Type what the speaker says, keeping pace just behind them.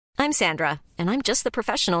I'm Sandra, and I'm just the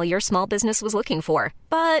professional your small business was looking for.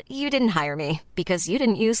 But you didn't hire me because you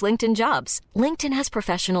didn't use LinkedIn Jobs. LinkedIn has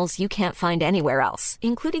professionals you can't find anywhere else,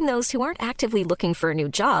 including those who aren't actively looking for a new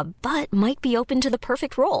job, but might be open to the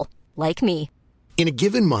perfect role, like me. In a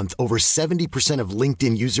given month, over 70% of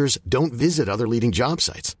LinkedIn users don't visit other leading job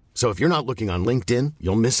sites. So if you're not looking on LinkedIn,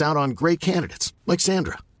 you'll miss out on great candidates like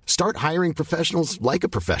Sandra. Start hiring professionals like a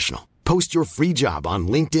professional. Post your free job on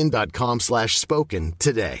linkedin.com/spoken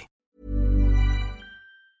today.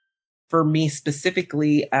 For me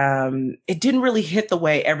specifically, it didn't really hit the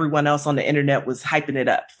way everyone else on the internet was hyping it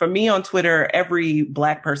up. For me on Twitter, every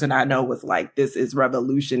Black person I know was like, this is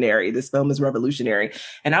revolutionary. This film is revolutionary.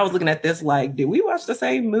 And I was looking at this like, did we watch the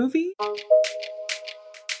same movie?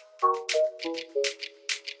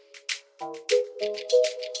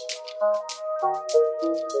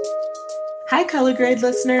 Hi, Color Grade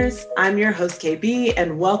listeners. I'm your host, KB,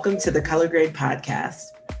 and welcome to the Color Grade podcast.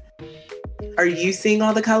 Are you seeing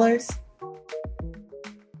all the colors?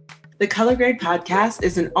 The Color Grade podcast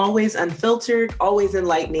is an always unfiltered, always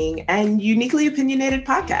enlightening, and uniquely opinionated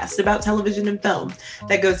podcast about television and film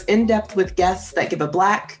that goes in depth with guests that give a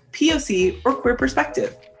Black, POC, or queer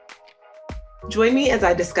perspective. Join me as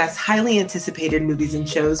I discuss highly anticipated movies and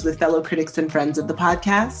shows with fellow critics and friends of the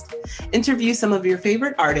podcast, interview some of your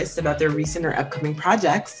favorite artists about their recent or upcoming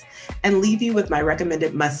projects, and leave you with my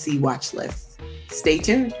recommended must-see watch list. Stay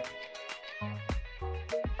tuned.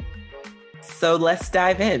 So let's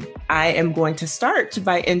dive in. I am going to start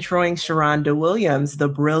by introing Sharonda Williams, the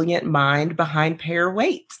brilliant mind behind Pair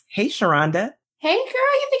Wait. Hey, Sharonda. Hey, girl,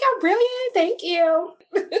 you think I'm brilliant? Thank you.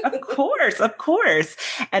 Of course.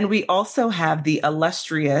 And we also have the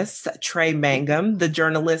illustrious Trey Mangum, the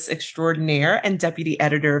journalist extraordinaire and deputy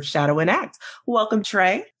editor of Shadow and Act. Welcome,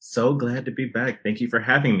 Trey. So glad to be back. Thank you for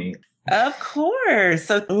having me. Of course.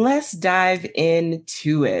 So let's dive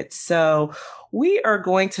into it. So we are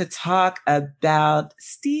going to talk about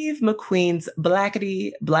Steve McQueen's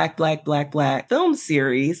Blackity Black film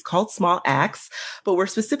series called Small Axe, but we're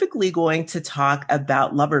specifically going to talk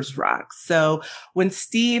about Lovers Rock. So when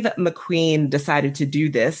Steve McQueen decided to do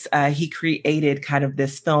this, he created kind of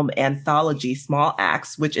this film anthology, Small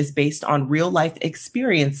Axe, which is based on real life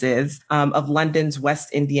experiences of London's West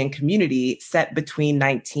Indian community set between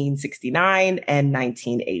 1969 and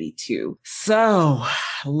 1982. So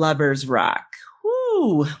Lovers Rock.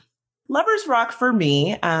 Woo. Lovers Rock for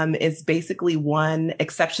me is basically one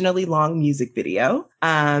exceptionally long music video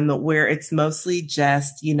where it's mostly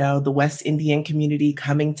just, the West Indian community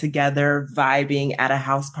coming together, vibing at a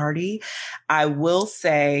house party. I will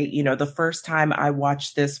say, the first time I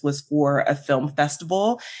watched this was for a film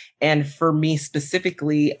festival. And for me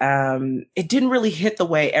specifically, it didn't really hit the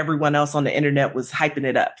way everyone else on the internet was hyping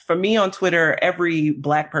it up. For me on Twitter, every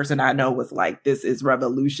Black person I know was like, this is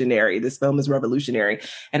revolutionary. This film is revolutionary.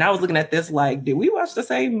 And I was looking at this like, did we watch the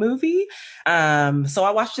same movie? So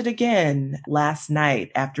I watched it again last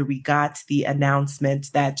night after we got the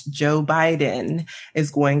announcement that Joe Biden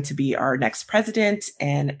is going to be our next president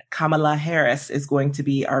and Kamala Harris is going to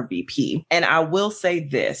be our VP. And I will say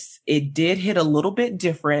this, it did hit a little bit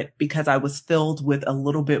different because I was filled with a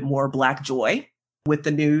little bit more Black joy with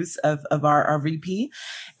the news of our VP.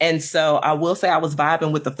 And so I will say I was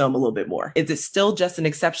vibing with the film a little bit more. Is it still just an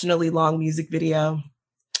exceptionally long music video?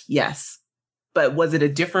 Yes. But was it a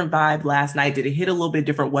different vibe last night? Did it hit a little bit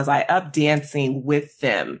different? Was I up dancing with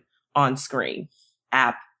them on screen?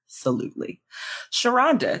 Absolutely.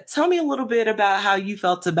 Sharonda, tell me a little bit about how you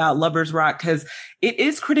felt about Lovers Rock, because it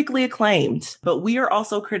is critically acclaimed, but we are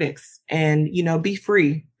also critics. And, be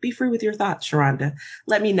free. Be free with your thoughts, Sharonda.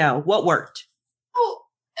 Let me know what worked. Oh,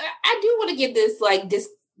 I do want to get this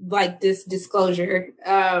disclosure.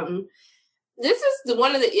 This is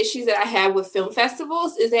one of the issues that I have with film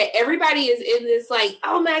festivals is that everybody is in this like,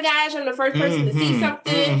 oh my gosh, I'm the first person to see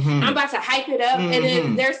something. I'm about to hype it up. And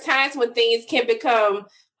then there's times when things can become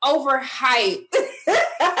overhyped.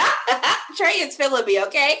 Trey is feeling me,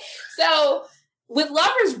 okay? So with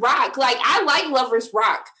Lovers Rock, like I like Lovers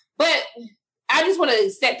Rock, but I just want to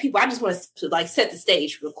set the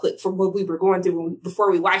stage real quick from what we were going through before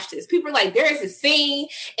we watched this. People are like, there is a scene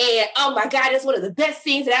and oh my God, it's one of the best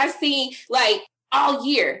scenes that I've seen like all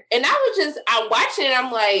year. And I'm watching it.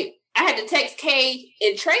 I'm like, I had to text Kay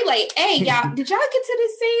and Trey like, hey, y'all, did y'all get to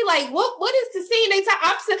this scene? Like, what is the scene? They talk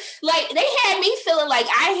opposite. Like, they had me feeling like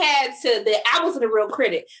I wasn't a real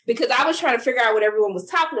critic because I was trying to figure out what everyone was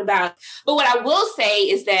talking about. But what I will say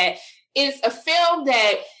is that it's a film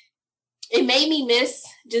that it made me miss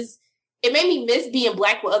being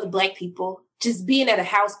Black with other Black people, just being at a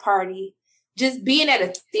house party, just being at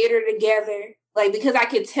a theater together, Like, because I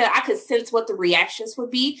could sense what the reactions would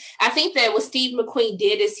be. I think that what Steve McQueen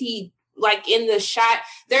did is he, like, in the shot,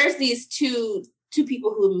 there's these two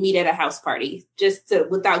people who meet at a house party,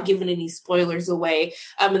 without giving any spoilers away.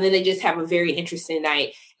 And then they just have a very interesting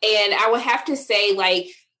night. And I would have to say, like,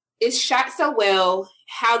 it's shot so well,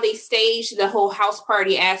 how they staged the whole house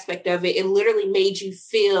party aspect of it. It literally made you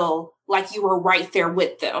feel like you were right there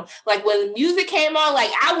with them. Like, when the music came on,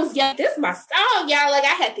 like, I was yelling, this is my song, y'all. Like,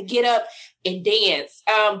 I had to get up and dance.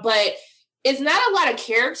 But it's not a lot of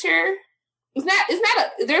character.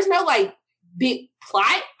 There's no, like, big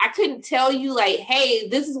plot. I couldn't tell you, like, hey,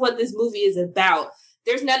 this is what this movie is about.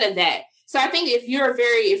 There's none of that. So I think if you're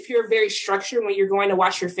very structured when you're going to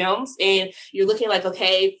watch your films and you're looking like,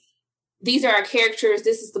 okay, these are our characters,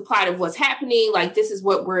 this is the plot of what's happening, like, this is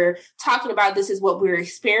what we're talking about, this is what we're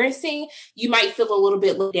experiencing, you might feel a little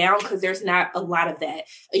bit let down because there's not a lot of that.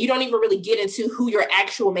 You don't even really get into who your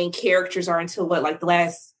actual main characters are until the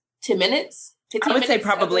last 10 minutes? I would say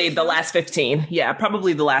probably the last 15. Yeah,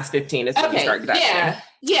 probably the last 15 is when we start that.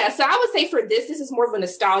 Yeah. So I would say for this is more of a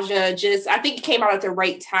nostalgia. I think it came out at the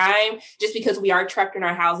right time just because we are trapped in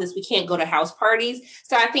our houses. We can't go to house parties.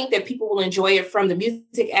 So I think that people will enjoy it from the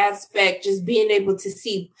music aspect, just being able to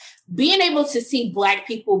see Black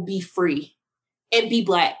people be free and be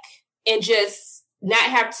Black and just not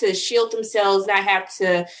have to shield themselves, not have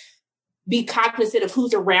to be cognizant of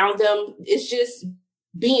who's around them. It's just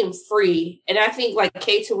being free. And I think, like,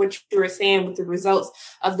 Kay, to what you were saying with the results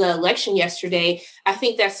of the election yesterday, I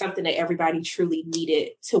think that's something that everybody truly needed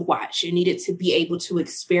to watch and needed to be able to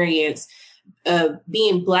experience,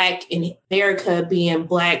 being Black in America, being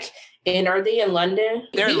Black. And are they in London?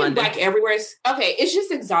 They're in London. Black everywhere. Okay, it's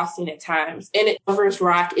just exhausting at times. And Lovers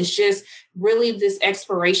Rock is just really this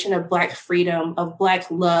exploration of Black freedom, of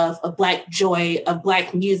Black love, of Black joy, of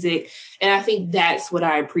Black music. And I think that's what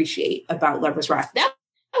I appreciate about Lovers Rock. That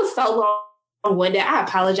was so long-winded. I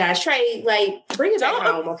apologize. Trey, like, bring it back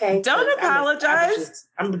home, okay? Don't apologize.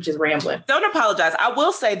 I'm just rambling. Don't apologize. I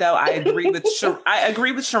will say, though, I agree with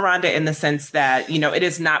Sharonda in the sense that, it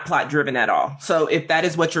is not plot driven at all. So if that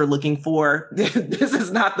is what you're looking for, this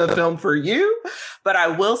is not the film for you. But I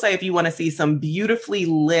will say, if you want to see some beautifully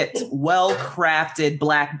lit, well-crafted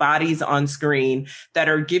Black bodies on screen that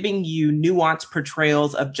are giving you nuanced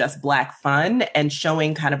portrayals of just Black fun and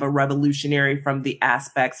showing kind of a revolutionary from the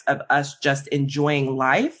aspects of us just enjoying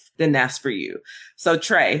life, then that's for you. So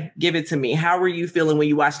Trey, give it to me. How were you feeling when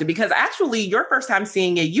you watched it? Because actually your first time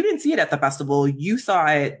seeing it, you didn't see it at the festival. You saw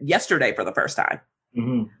it yesterday for the first time.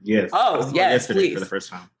 Mm-hmm. Yes. Oh, yes, yesterday please. For the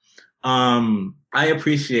first time. I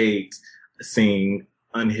appreciate seeing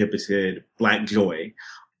uninhibited Black joy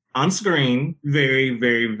on screen. Very,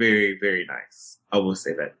 very, very, very nice. I will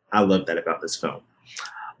say that. I love that about this film.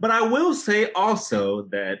 But I will say also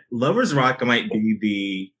that Lovers Rock might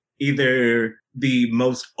be either the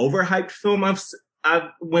most overhyped film I've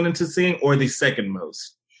went into seeing or the second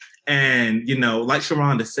most. And, like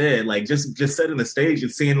Sharonda said, like just setting the stage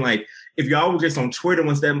and seeing, like, if y'all were just on Twitter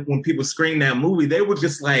when people screened that movie, they were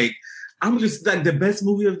just like, I'm just like the best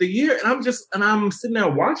movie of the year. And I'm sitting there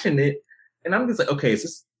watching it and I'm just like, okay, is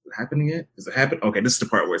this happening yet? Is it happening? Okay, this is the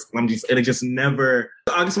part where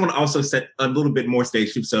I just want to also set a little bit more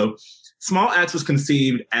stage too. So Small Axe was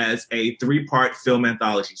conceived as a 3-part film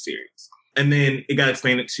anthology series. And then it got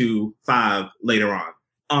expanded to 5 later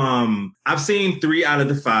on. I've seen 3 out of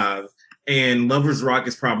the 5, and Lovers Rock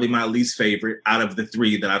is probably my least favorite out of the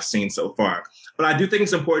 3 that I've seen so far. But I do think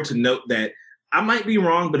it's important to note that I might be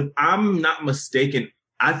wrong, but if I'm not mistaken,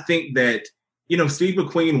 I think that, Steve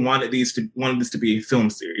McQueen wanted this to be a film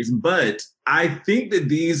series, but I think that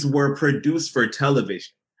these were produced for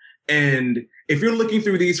television. And if you're looking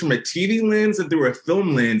through these from a TV lens and through a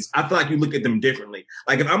film lens, I feel like you look at them differently.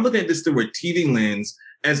 Like, if I'm looking at this through a TV lens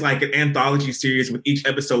as like an anthology series with each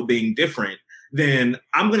episode being different, then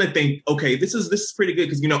I'm going to think, okay, this is pretty good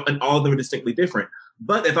because, and all of them are distinctly different.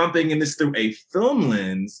 But if I'm thinking this through a film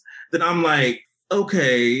lens, then I'm like,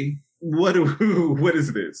 okay, what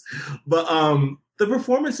is this? But the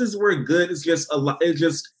performances were good. It's just a lot. It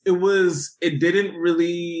didn't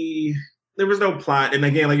really. There was no plot. And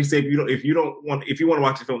again, like you said, if you want to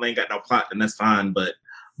watch a film that ain't got no plot, then that's fine. But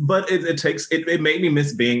it made me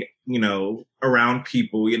miss being, around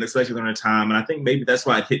people, especially during a time. And I think maybe that's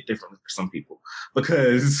why it hit differently for some people,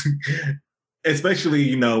 because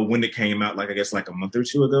especially, when it came out, like, I guess like a month or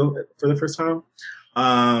 2 ago for the first time,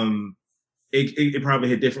 it probably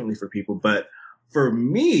hit differently for people. But for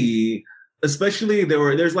me, especially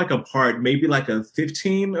there's like a part, maybe like a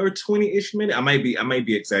 15 or 20-ish minute. I might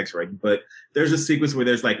be exaggerating, but there's a sequence where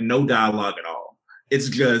there's like no dialogue at all. It's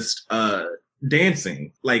just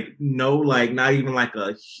dancing. Like, no, like, not even like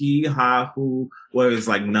a he, ha, who, where it's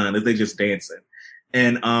like none. They just dancing.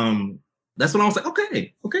 And that's when I was like,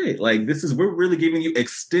 okay. Like, we're really giving you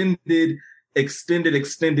extended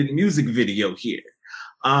music video here.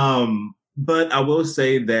 But I will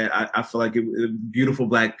say that I feel like beautiful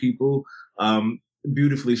Black people,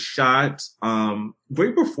 beautifully shot,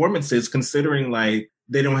 great performances considering like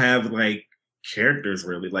they don't have like characters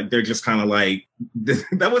really. Like they're just kind of like,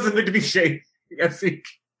 that wasn't meant to be shady, I think.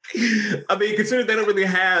 I mean, considering they don't really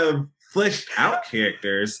have fleshed out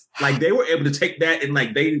characters, like they were able to take that and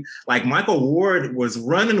like Michael Ward was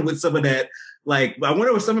running with some of that. Like, I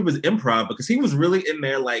wonder if some of his improv, because he was really in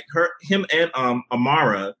there, like him and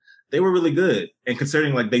Amara, they were really good. And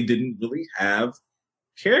considering like they didn't really have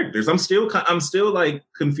characters, I'm still like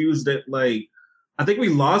confused that like, I think we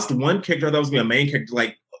lost one character that was gonna be a main character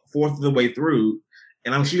like fourth of the way through,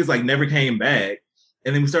 and she just like never came back.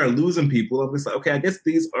 And then we started losing people. I was like, okay, I guess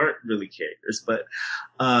these aren't really characters, but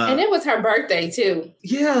and it was her birthday too.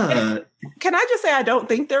 Yeah. Can I just say I don't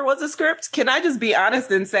think there was a script? Can I just be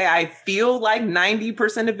honest and say I feel like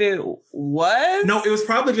 90% of it was? No, it was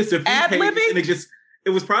probably just a few ad-libbing? pages, and it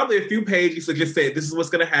was probably a few pages that just said, this is what's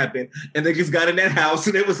going to happen. And they just got in that house,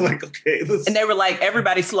 and it was like, okay. And they were like,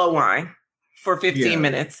 everybody slow wine for 15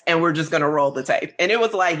 minutes, and we're just going to roll the tape. And it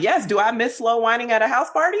was like, yes, do I miss slow whining at a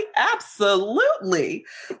house party? Absolutely.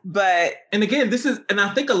 But... And again,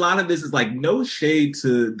 I think a lot of this is like no shade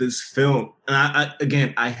to this film. And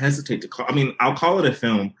I hesitate to I'll call it a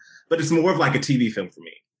film, but it's more of like a TV film for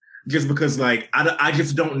me. Just because like, I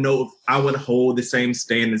just don't know if I would hold the same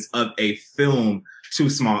standards of a film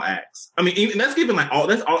to small acts. I mean, even, that's given like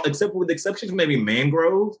that's all, except with the exception of maybe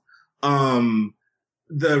Mangrove.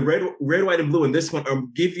 The red, white, and blue in this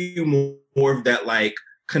one give you more of that like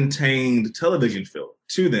contained television feel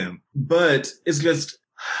to them. But it's just,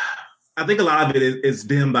 I think a lot of it is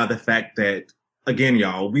dimmed by the fact that, again,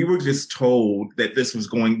 y'all, we were just told that this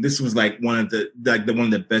was like one of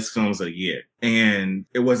the best films of the year. And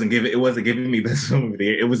it wasn't giving me best film of the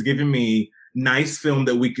year. It was giving me nice film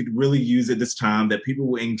that we could really use at this time, that people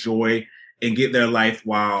will enjoy and get their life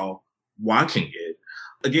while watching it.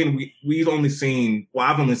 Again, I've only seen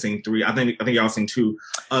 3. I think y'all seen 2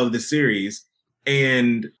 of the series,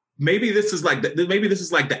 and maybe this is like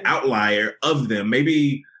the outlier of them.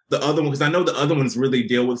 Maybe the other one, because I know the other ones really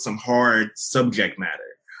deal with some hard subject matter,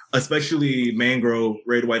 especially Mangrove,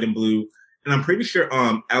 Red, White, and Blue, and I'm pretty sure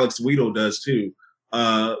Alex Wheatle does too.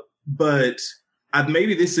 But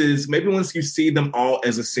maybe once you see them all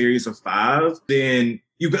as a series of 5, then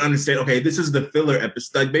you can understand, okay, this is the filler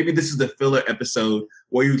episode. Like maybe this is the filler episode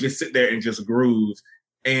where you just sit there and just groove,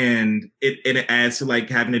 and it adds to like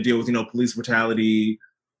having to deal with, police brutality,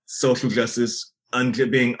 social justice,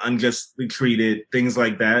 being unjustly treated, things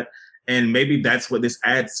like that. And maybe that's what this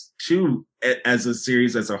adds to as a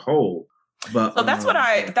series as a whole. But so that's what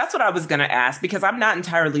I was going to ask, because I'm not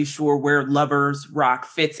entirely sure where Lovers Rock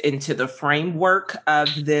fits into the framework of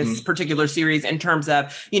this particular series in terms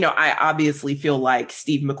of, I obviously feel like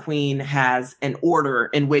Steve McQueen has an order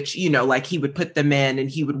in which, like he would put them in and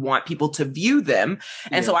he would want people to view them.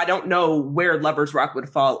 And so I don't know where Lovers Rock would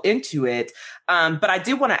fall into it. But I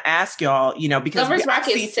did want to ask y'all, because Lovers Rock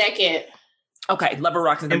is second. Okay, Lover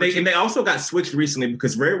Rock is number 2. And they also got switched recently,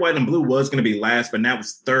 because Red, White, and Blue was going to be last, but now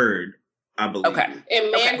it's third, I believe. Okay.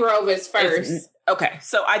 And Mangrove is first. Okay.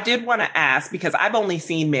 So I did want to ask, because I've only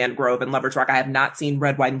seen Mangrove and Lovers Rock. I have not seen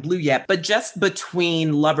Red, White, and Blue yet. But just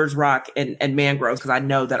between Lovers Rock and Mangrove, because I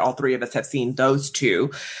know that all 3 of us have seen those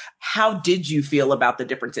 2, how did you feel about the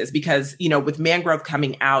differences? Because, with Mangrove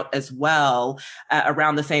coming out as well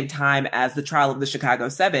around the same time as The Trial of the Chicago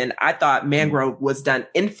 7, I thought Mangrove was done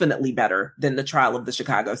infinitely better than The Trial of the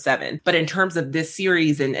Chicago 7. But in terms of this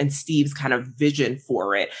series and Steve's kind of vision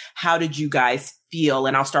for it, how did you guys feel?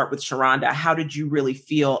 And I'll start with Sharonda. How did you really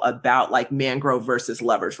feel about like Mangrove versus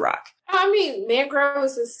Lovers Rock? I mean, Mangrove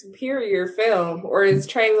is a superior film, or as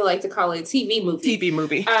Trey would like to call it, TV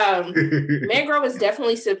movie. Mangrove is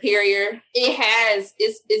definitely superior.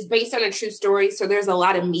 It's based on a true story, so there's a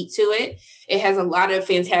lot of meat to it. It has a lot of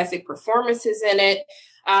fantastic performances in it,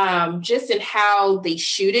 just in how they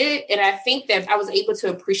shoot it. And I think that I was able to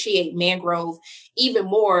appreciate Mangrove even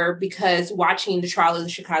more because watching The Trial of the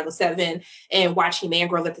Chicago 7 and watching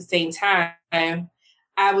Mangrove at the same time,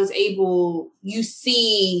 you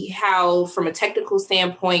see how from a technical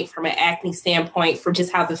standpoint, from an acting standpoint, for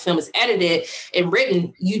just how the film is edited and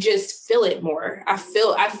written, you just feel it more. I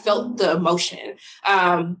felt the emotion.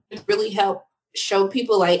 It really helped show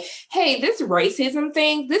people like, hey, this racism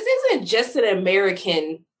thing, this isn't just an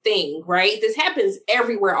American thing, right? This happens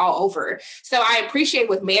everywhere, all over. So I appreciate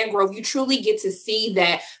with Mangrove, you truly get to see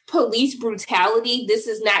that police brutality, this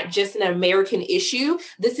is not just an American issue.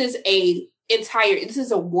 This is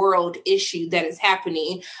a world issue that is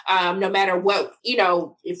happening. No matter what,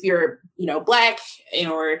 if you're, Black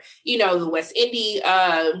or, the West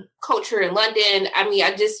Indian culture in London. I mean,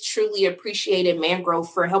 I just truly appreciated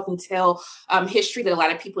Mangrove for helping tell history that a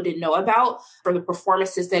lot of people didn't know about, from the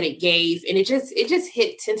performances that it gave. And it just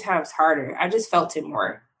hit 10 times harder. I just felt it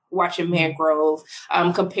more watching Mangrove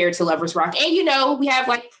compared to Lovers Rock. And, we have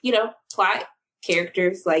plot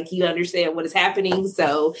characters, you understand what is happening.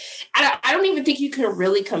 So I don't even think you can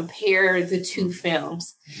really compare the two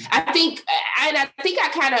films. I think I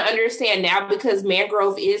kind of understand now, because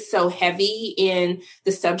Mangrove is so heavy in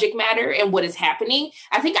the subject matter and what is happening.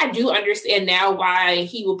 I think I do understand now why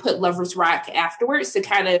he will put Lovers Rock afterwards,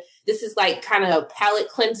 to this is kind of a palate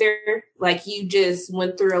cleanser. You just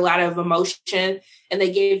went through a lot of emotion and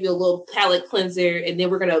they gave you a little palate cleanser, and then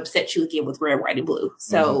we're going to upset you again with Red, White, and Blue.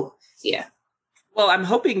 So yeah. Well, I'm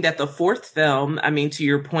hoping that the fourth film, to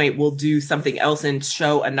your point, will do something else and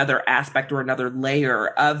show another aspect or another layer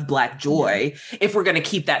of Black joy, if we're going to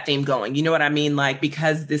keep that theme going. You know what I mean?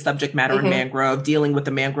 Because the subject matter in Mangrove, dealing with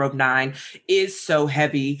the Mangrove 9, is so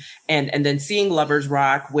heavy. And then seeing Lovers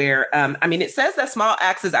Rock, where, it says that Small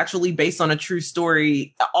Axe is actually based on a true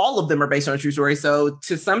story. All of them are based on a true story. So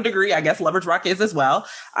to some degree, I guess Lovers Rock is as well.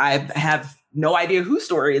 I have no idea whose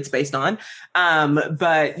story it's based on.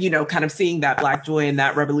 But, kind of seeing that Black joy and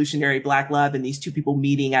that revolutionary Black love, and these two people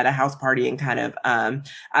meeting at a house party and kind of, I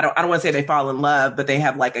don't want to say they fall in love, but they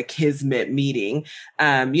have a kismet meeting,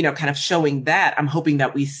 kind of showing that. I'm hoping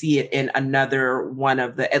that we see it in another one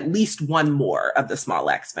of at least one more of the Small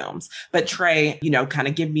Axe films. But Trey, kind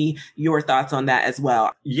of give me your thoughts on that as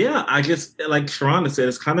well. Yeah, I just, like Sharonda said,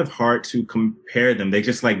 it's kind of hard to compare them. They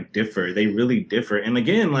just differ. They really differ. And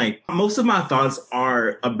again, most of my thoughts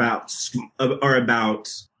are about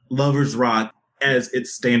Lovers Rock as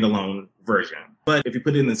its standalone version. But if you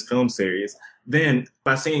put it in this film series, then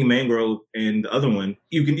by seeing Mangrove and the other one,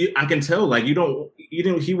 I can tell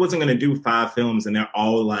he wasn't going to do 5 films and they're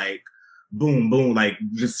all boom, boom,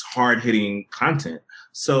 just hard hitting content.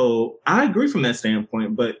 So I agree from that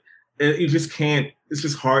standpoint, but you just can't. It's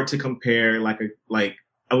just hard to compare.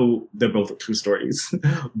 They're both true stories,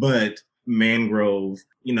 but Mangrove,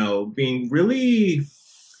 being really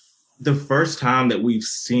the first time that we've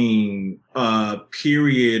seen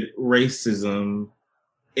period racism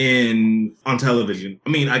on television.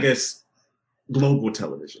 I guess global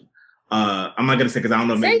television. I'm not gonna say, because I don't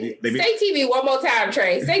know. Say TV one more time,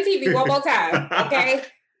 Trey. Say TV one more time, okay?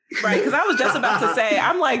 Right, because I was just about to say,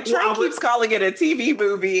 I'm Trey keeps calling it a TV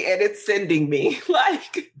movie, and it's sending me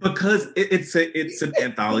because it's an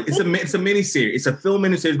anthology. It's a miniseries. It's a film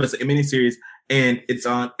miniseries, but it's a miniseries, and it's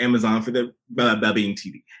on Amazon for the being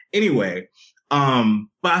TV. Anyway,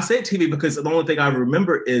 but I said TV because the only thing I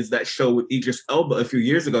remember is that show with Idris Elba a few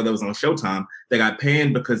years ago that was on Showtime that got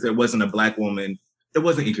panned because there wasn't a Black woman. It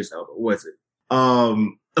wasn't Idris Elba, was it?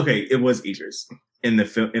 Okay, it was Idris in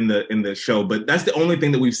the show, but that's the only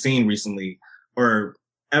thing that we've seen recently or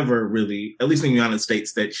ever really, at least in the United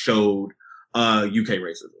States, that showed UK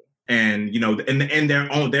racism and and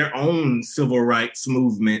their own civil rights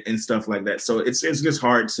movement and stuff like that. So it's just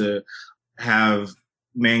hard to have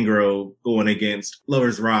Mangrove going against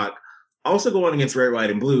Lovers Rock, also going against Red,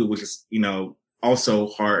 White, and Blue, which is also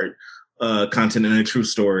hard content and a true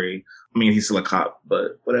story. He's still a cop,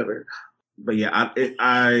 but whatever. But yeah,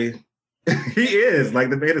 he is the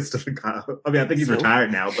man is still a cop. I think he's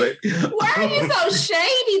retired now, but why are you so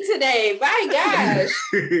shady today? My gosh.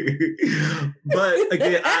 But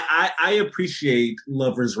again, I appreciate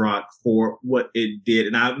Lovers Rock for what it did.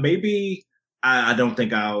 And I don't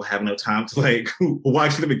think I'll have no time to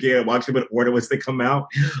watch them again, watch them in order as they come out.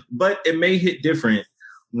 But it may hit different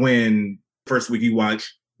when first week you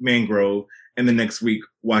watch Mangrove and the next week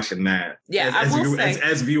watching that. Yeah,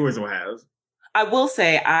 as viewers will have. I will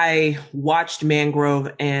say I watched Mangrove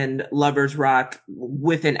and Lovers Rock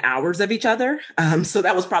within hours of each other. So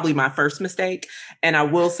that was probably my first mistake. And I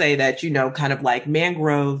will say that, kind of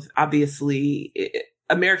Mangrove, obviously,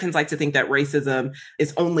 Americans like to think that racism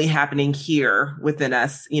is only happening here within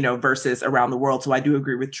us, versus around the world. So I do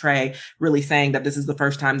agree with Trey really saying that this is the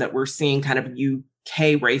first time that we're seeing kind of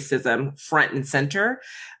UK racism front and center.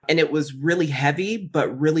 And it was really heavy,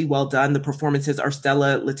 but really well done. The performances are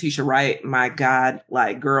Stella Letitia Wright. My God,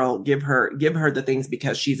 girl, give her the things,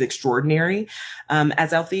 because she's extraordinary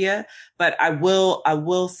as Althea. But I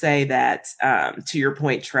will say that, to your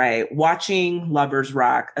point, Trey, watching Lovers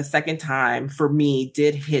Rock a second time for me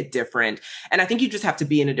did hit different. And I think you just have to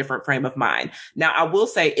be in a different frame of mind. Now, I will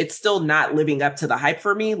say it's still not living up to the hype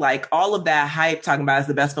for me. Like all of that hype talking about as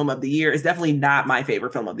the best film of the year is definitely not my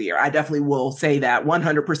favorite film of the year. I definitely will say that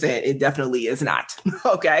 100%. It definitely is not.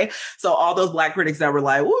 Okay. So all those Black critics that were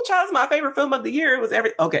like, "Ooh, Child's my favorite film of the year." It was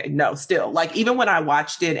okay. No, still, like even when I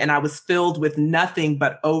watched it and I was filled with nothing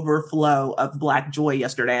but overflow of Black joy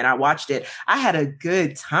yesterday and I watched it, I had a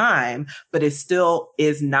good time, but it still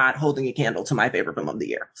is not holding a candle to my favorite film of the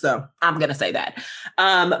year. So I'm going to say that.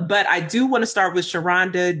 But I do want to start with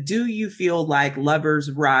Sharonda. Do you feel like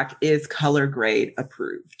Lovers Rock is color grade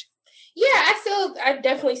approved? Yeah, I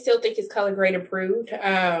definitely still think it's color grade approved.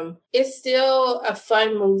 It's still a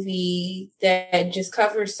fun movie that just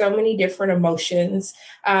covers so many different emotions.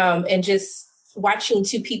 And just watching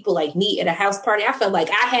two people like meet at a house party, I felt like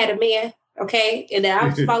I had a man, okay? And then I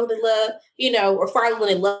was falling in love, or falling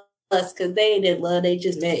in love because they ain't in love, they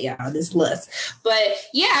just met, y'all. This lust. But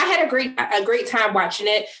yeah, I had a great time watching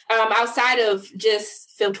it. Outside of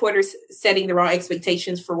just film Twitter setting the wrong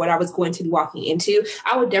expectations for what I was going to be walking into,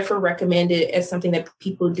 I would definitely recommend it as something that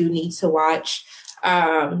people do need to watch.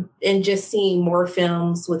 And just seeing more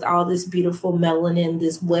films with all this beautiful melanin,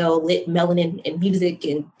 this well-lit melanin and music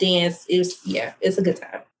and dance, it's a good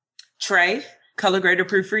time. Trey, color grade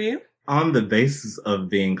approved for you? On the basis of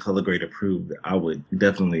being color grade approved, I would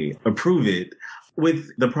definitely approve it with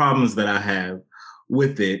the problems that I have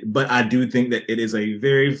with it. But I do think that it is a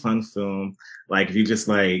very fun film. Like if you just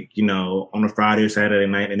on a Friday or Saturday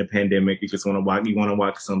night in a pandemic, you want to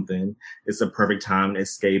watch something. It's a perfect time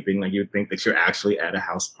escaping. Like you think that you're actually at a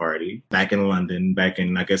house party back in London,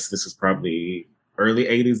 I guess this is probably early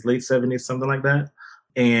 80s, late 70s, something like that.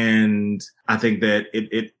 And I think that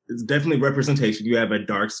it's definitely representation. You have a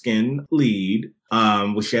dark-skinned lead,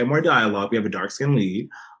 with she had more dialogue. You have a dark-skinned lead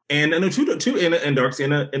and a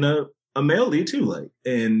male lead too.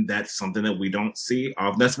 And that's something that we don't see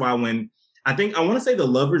off. That's why I want to say the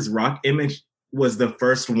Lovers Rock image was the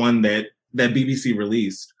first one that BBC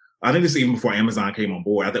released. I think this is even before Amazon came on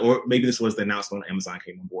board. Or maybe this was the announcement when Amazon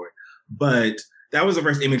came on board. But that was the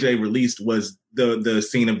first image they released, was the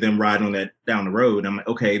scene of them riding on that down the road. I'm like,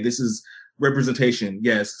 okay, this is representation.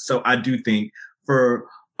 Yes. So I do think for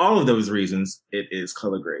all of those reasons, it is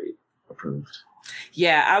color grade approved.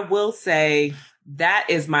 Yeah, I will say that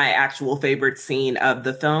is my actual favorite scene of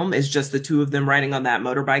the film, is just the two of them riding on that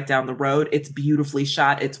motorbike down the road. It's beautifully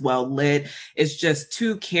shot. It's well lit. It's just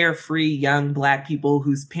two carefree young Black people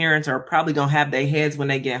whose parents are probably going to have their heads when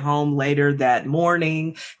they get home later that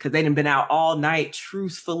morning because they done been out all night,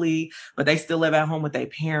 truthfully, but they still live at home with their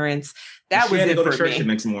parents. That was it for me. She had to go to church the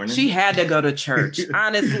next morning. She had to go to church,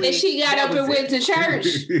 honestly. And she got up and went to church.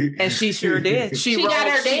 And she sure did. She got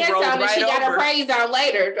her dance on and she got her praise on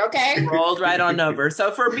later, okay? Rolled right on over.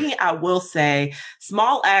 So for me, I will say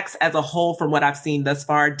Small Axe as a whole, from what I've seen thus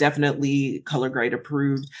far, definitely color grade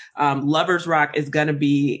approved. Lovers Rock is going to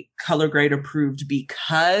be color grade approved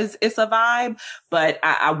because it's a vibe, but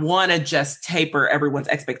I want to just taper everyone's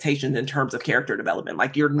expectations in terms of character development.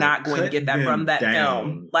 Like you're not going to get that from that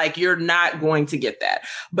film. Like you're not going to get that,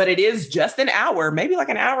 but it is just an hour, maybe like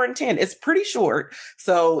an hour and 10. It's pretty short.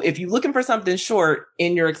 So if you're looking for something short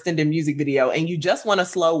in your extended music video and you just want a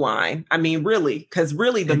slow whine, I mean, really, because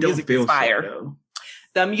really the music is fire.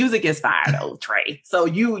 The music is fire though, Trey. So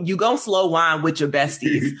you gonna slow wine with your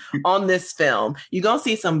besties on this film. You're gonna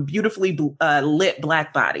see some beautifully lit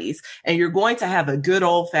Black bodies, and you're going to have a good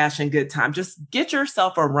old fashioned good time. Just get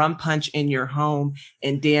yourself a rum punch in your home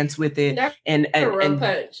and dance with it. And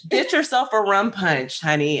get yourself a rum punch,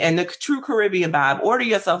 honey, and the true Caribbean vibe. Order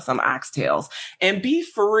yourself some oxtails and be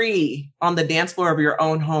free on the dance floor of your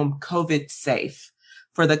own home, COVID safe,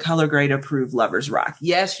 for the color grade approved Lovers Rock.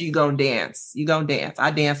 Yes, you gonna dance. You gonna dance.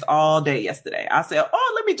 I danced all day yesterday. I said,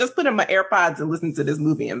 let me just put in my AirPods and listen to this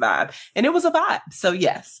movie and vibe. And it was a vibe. So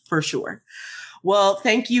yes, for sure. Well,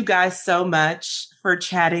 thank you guys so much for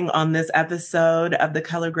chatting on this episode of the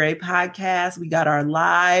Color Grade Podcast. We got our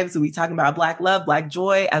lives. We talking about Black love, Black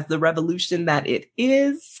joy as the revolution that it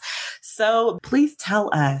is. So please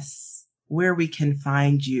tell us where we can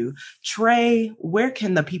find you. Trey, where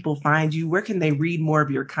can the people find you? Where can they read more of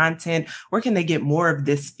your content? Where can they get more of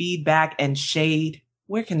this feedback and shade?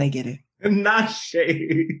 Where can they get it? Not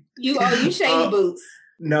shade. You shady boots.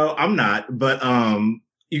 No, I'm not. But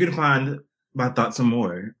you can find my thoughts and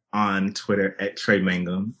more on Twitter at Trey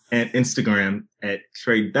Mangum and Instagram at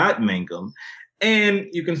Trey.Mangum. And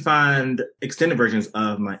you can find extended versions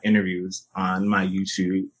of my interviews on my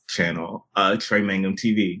YouTube channel, Trey Mangum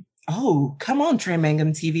TV. Oh, come on, Trey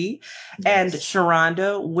Mangum TV. Yes. And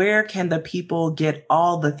Sharonda, where can the people get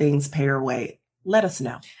all the things Pay or Wait? Let us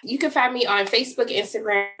know. You can find me on Facebook,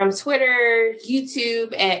 Instagram, Twitter,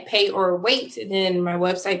 YouTube at Pay or Wait, and then my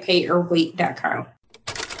website, payorwait.com.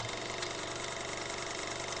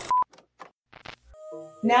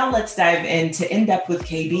 Now let's dive into In Depth with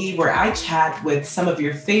KB, where I chat with some of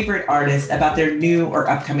your favorite artists about their new or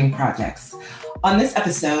upcoming projects. On this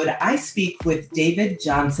episode, I speak with David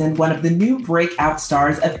Johnson, one of the new breakout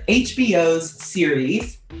stars of HBO's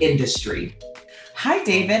series, Industry. Hi,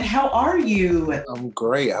 David. How are you? I'm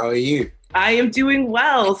great. How are you? I am doing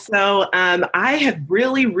well. So I have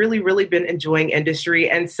really been enjoying Industry.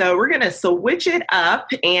 And so we're going to switch it up.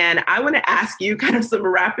 And I want to ask you kind of some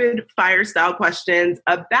rapid fire style questions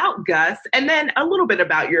about Gus and then a little bit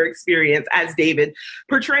about your experience as David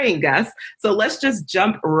portraying Gus. So let's just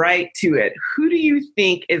jump right to it. Who do you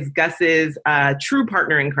think is Gus's true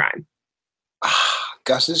partner in crime?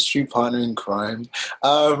 Gus's true partner in crime.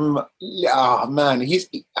 Man,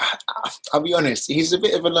 I'll be honest, he's a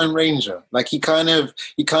bit of a lone ranger. Like he kind of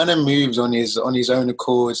moves on his own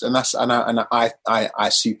accords, and I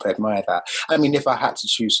super admire that. I mean, if I had to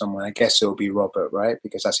choose someone, I guess it would be Robert, right?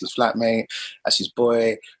 Because that's his flatmate, that's his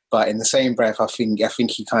boy. But in the same breath, I think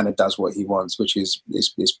he kind of does what he wants, which is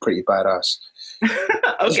pretty badass.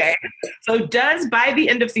 Okay. So by the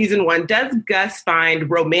end of season 1, does Gus find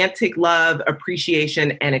romantic love,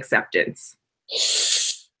 appreciation, and acceptance?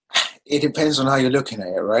 It depends on how you're looking at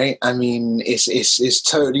it, right? I mean, it's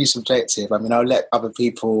totally subjective. I mean, I'll let other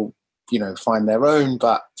people, find their own.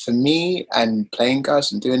 But for me and playing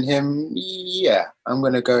Gus and doing him, yeah, I'm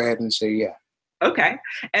going to go ahead and say yeah. Okay.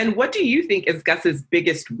 And what do you think is Gus's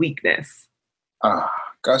biggest weakness?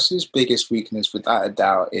 Gus's biggest weakness, without a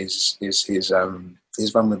doubt, is his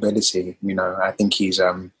vulnerability. I think he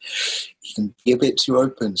can be a bit too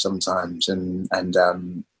open sometimes, and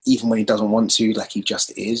even when he doesn't want to, like he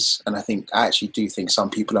just is. And I actually do think some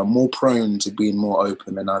people are more prone to being more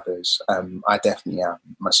open than others. I definitely am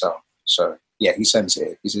myself. So yeah, he's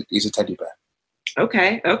sensitive. He's a teddy bear.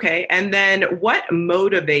 Okay. And then what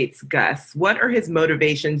motivates Gus? What are his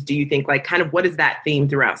motivations, do you think? Like, kind of what is that theme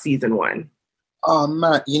throughout season 1? Oh,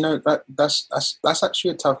 man, that's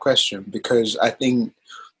actually a tough question because I think,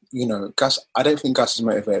 Gus, I don't think Gus is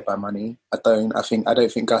motivated by money. I don't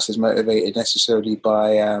think Gus is motivated necessarily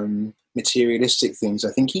by materialistic things.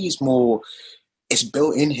 I think he's more, it's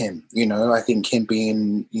built in him, I think him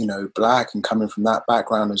being, black and coming from that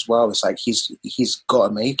background as well, it's like he's got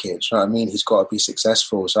to make it, you know what I mean? He's got to be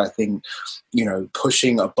successful. So I think,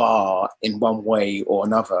 pushing a bar in one way or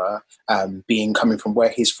another, coming from where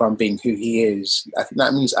he's from, being who he is, I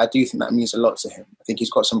do think that means a lot to him. I think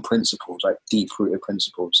he's got some principles, like deep-rooted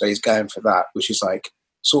principles. So he's going for that, which is like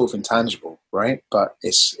sort of intangible, right? But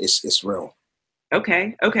it's real.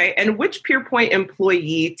 Okay. And which Pierpoint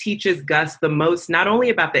employee teaches Gus the most, not only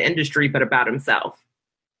about the industry, but about himself?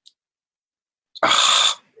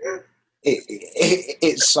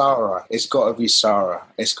 It's Sarah. It's got to be Sarah.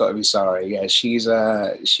 Yeah, she's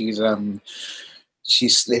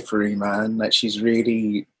slippery, man. Like she's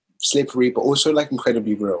really slippery, but also like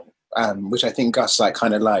incredibly real. Which I think Gus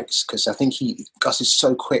kind of likes, because I think Gus is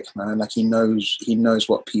so quick, man. Like he knows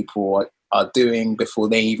what people are doing before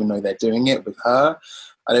they even know they're doing it. With her,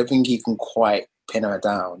 I don't think he can quite pin her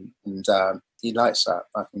down, and he likes that.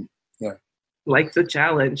 I think, yeah. Likes the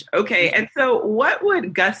challenge. Okay, and so what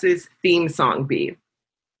would Gus's theme song be?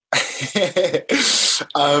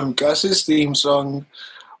 Gus's theme song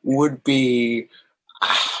would be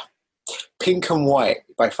Pink and White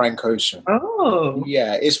by Frank Ocean. Oh,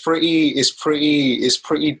 yeah, it's pretty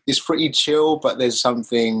chill, but there's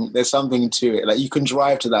something to it. Like you can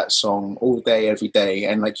drive to that song all day, every day,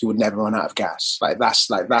 and like you would never run out of gas. That's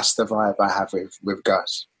the vibe I have with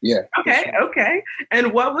Gus. Yeah. Okay.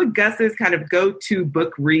 And what would Gus's kind of go-to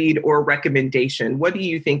book read or recommendation? What do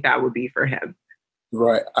you think that would be for him?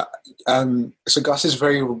 Right. So Gus is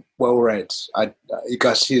very well read.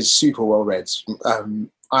 Gus is super well read.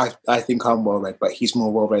 I think I'm well read, but he's more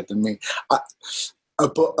well read than me. A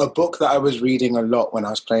book that I was reading a lot when I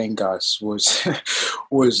was playing Gus was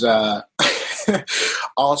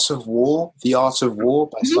Art of War, The Art of War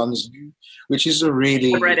by Sun Tzu, which is a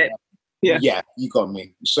really... I read it. Yeah, you got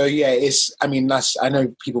me. So yeah, I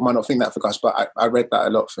know people might not think that for Gus, but I read that a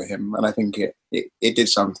lot for him, and I think it did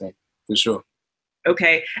something for sure.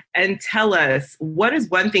 Okay, and tell us, what is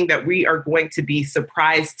one thing that we are going to be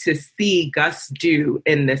surprised to see Gus do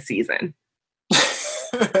in this season?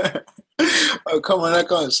 Oh, come on, I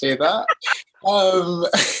can't say that. No,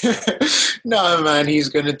 man, he's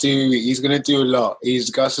gonna do a lot.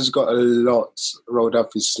 Gus has got a lot rolled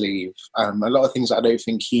up his sleeve. A lot of things I don't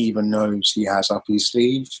think he even knows he has up his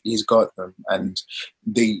sleeve. He's got them, and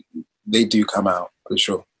they do come out for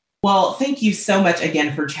sure. Well, thank you so much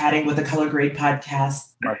again for chatting with the Color Grade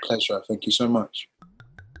podcast. My pleasure. Thank you so much.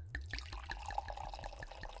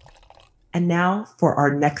 And now for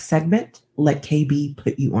our next segment, Let KB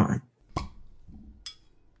Put You On.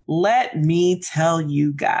 Let me tell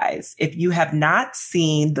you guys, if you have not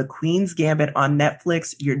seen The Queen's Gambit on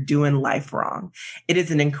Netflix, you're doing life wrong. It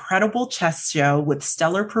is an incredible chess show with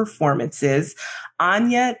stellar performances.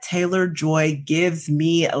 Anya Taylor-Joy gives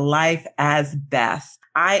me life as Beth.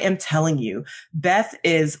 I am telling you, Beth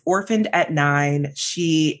is orphaned at 9.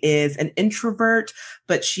 She is an introvert,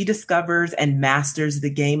 but she discovers and masters the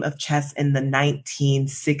game of chess in the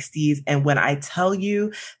 1960s. And when I tell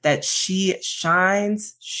you that she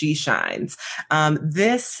shines, she shines.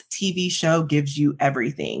 This TV show gives you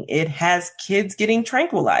everything. It has kids getting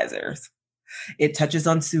tranquilizers. It touches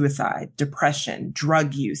on suicide, depression,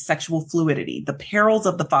 drug use, sexual fluidity, the perils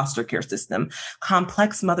of the foster care system,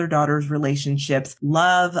 complex mother-daughter relationships,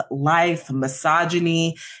 love, life,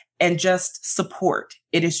 misogyny, and just support.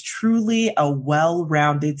 It is truly a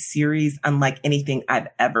well-rounded series unlike anything I've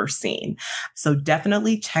ever seen. So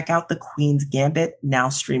definitely check out The Queen's Gambit, now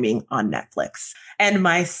streaming on Netflix. And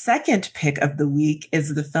my second pick of the week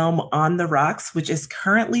is the film On the Rocks, which is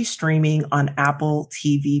currently streaming on Apple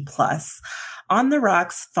TV+. On the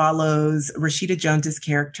Rocks follows Rashida Jones's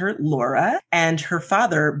character, Laura, and her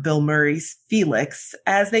father, Bill Murray's Felix,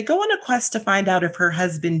 as they go on a quest to find out if her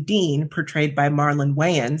husband, Dean, portrayed by Marlon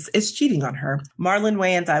Wayans, is cheating on her. Marlon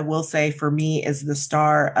Wayans, I will say, for me, is the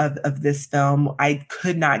star of this film. I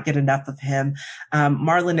could not get enough of him.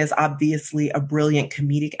 Marlon is obviously a brilliant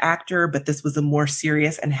comedic actor, but this was a more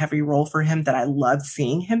serious and heavy role for him that I loved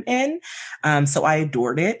seeing him in. So I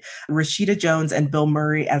adored it. Rashida Jones and Bill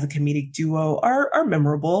Murray as a comedic duo are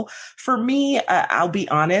memorable. For me, I'll be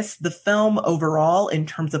honest, the film overall, in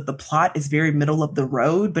terms of the plot, is very middle of the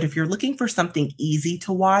road. But if you're looking for something easy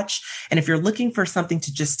to watch, and if you're looking for something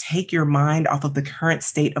to just take your mind off of the current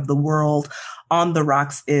state of the world, On the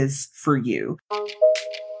Rocks is for you.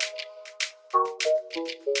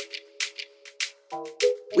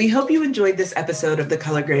 We hope you enjoyed this episode of the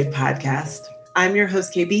Color Grade Podcast. I'm your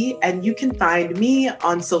host, KB, and you can find me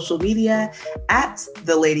on social media at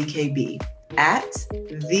TheLadyKB, at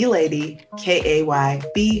TheLadyKayb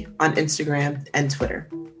on Instagram and Twitter.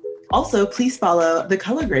 Also, please follow the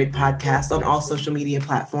Color Grade Podcast on all social media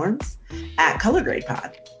platforms at Color Grade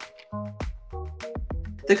Pod.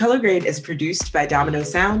 The Color Grade is produced by Domino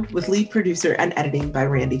Sound with lead producer and editing by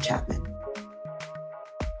Randy Chapman.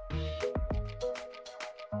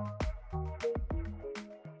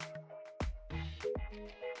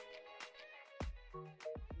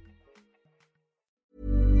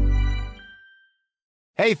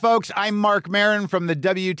 Hey, folks, I'm Mark Maron from the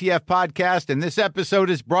WTF Podcast, and this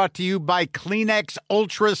episode is brought to you by Kleenex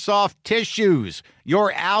Ultra Soft Tissues,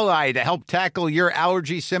 your ally to help tackle your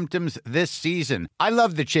allergy symptoms this season. I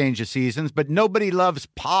love the change of seasons, but nobody loves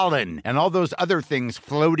pollen and all those other things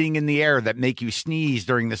floating in the air that make you sneeze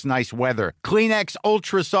during this nice weather. Kleenex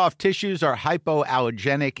Ultra Soft Tissues are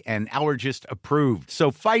hypoallergenic and allergist approved,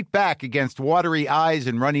 so fight back against watery eyes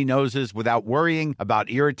and runny noses without worrying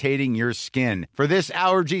about irritating your skin. For this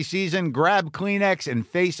allergy season, grab Kleenex and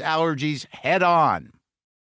face allergies head on.